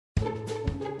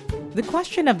The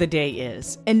question of the day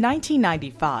is, in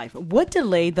 1995, what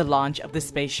delayed the launch of the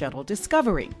Space Shuttle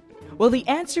Discovery? Well, the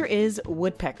answer is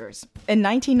woodpeckers. In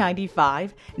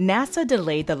 1995, NASA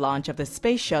delayed the launch of the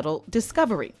Space Shuttle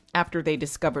Discovery after they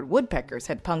discovered woodpeckers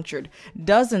had punctured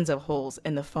dozens of holes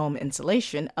in the foam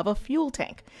insulation of a fuel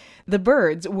tank. The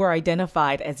birds were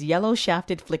identified as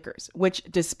yellow-shafted flickers, which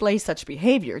display such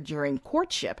behavior during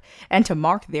courtship and to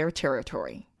mark their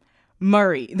territory.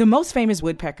 Murray, the most famous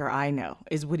woodpecker I know,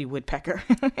 is Woody Woodpecker.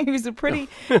 He was a pretty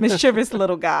mischievous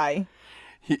little guy.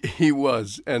 He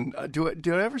was. And do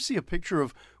I ever see a picture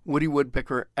of Woody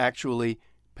Woodpecker actually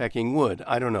pecking wood?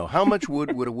 I don't know. How much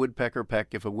wood would a woodpecker peck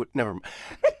if a wood... Never mind.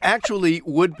 Actually,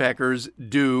 woodpeckers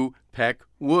do peck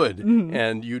wood. Mm-hmm.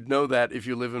 And you'd know that if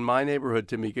you live in my neighborhood,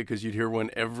 Tamika, because you'd hear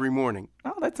one every morning.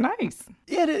 Oh, that's nice.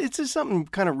 Yeah, it's just something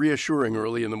kind of reassuring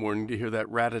early in the morning to hear that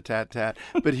rat-a-tat-tat.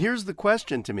 But here's the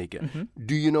question, Tamika. Mm-hmm.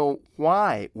 Do you know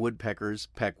why woodpeckers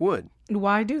peck wood?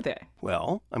 Why do they?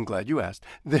 Well, I'm glad you asked.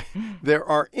 There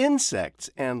are insects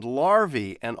and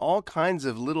larvae and all kinds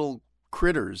of little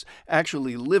critters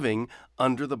actually living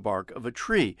under the bark of a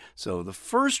tree. So the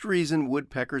first reason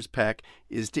woodpeckers peck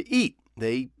is to eat.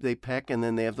 They peck, and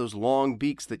then they have those long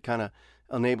beaks that kind of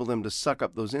enable them to suck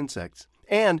up those insects.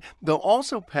 And they'll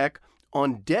also peck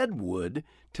on dead wood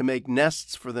to make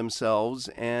nests for themselves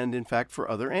and, in fact,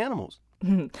 for other animals.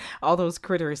 All those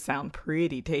critters sound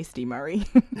pretty tasty, Murray.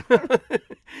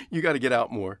 You got to get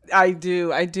out more. I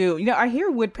do. You know, I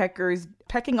hear woodpeckers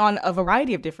pecking on a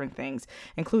variety of different things,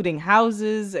 including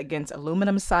houses, against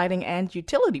aluminum siding, and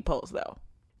utility poles, though.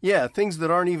 Yeah, things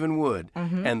that aren't even wood.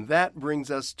 Mm-hmm. And that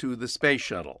brings us to the space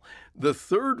shuttle. The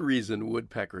third reason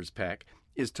woodpeckers peck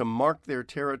is to mark their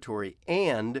territory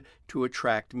and to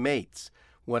attract mates.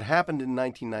 What happened in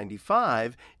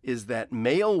 1995 is that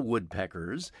male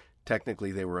woodpeckers,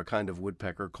 technically they were a kind of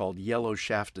woodpecker called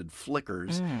yellow-shafted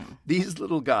flickers, these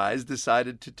little guys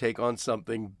decided to take on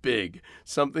something big,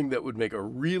 something that would make a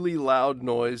really loud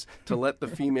noise to let the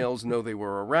females know they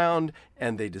were around,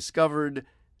 and they discovered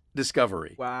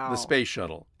Discovery, wow, the space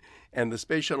shuttle. And the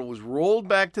space shuttle was rolled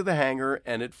back to the hangar,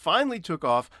 and it finally took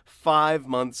off 5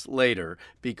 months later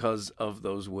because of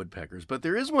those woodpeckers. But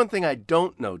there is one thing I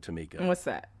don't know, Tamika. What's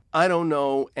that? I don't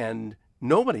know, and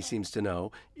nobody seems to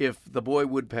know, if the boy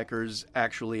woodpeckers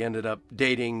actually ended up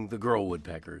dating the girl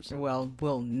woodpeckers. Well,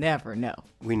 we'll never know.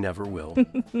 We never will.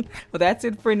 Well, that's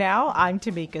it for now. I'm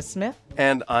Tamika Smith.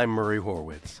 And I'm Murray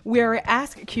Horwitz. We're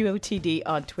Ask QOTD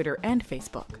on Twitter and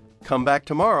Facebook. Come back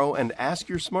tomorrow and ask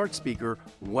your smart speaker,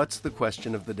 what's the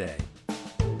question of the day?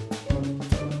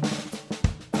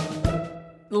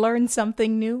 Learn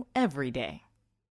something new every day.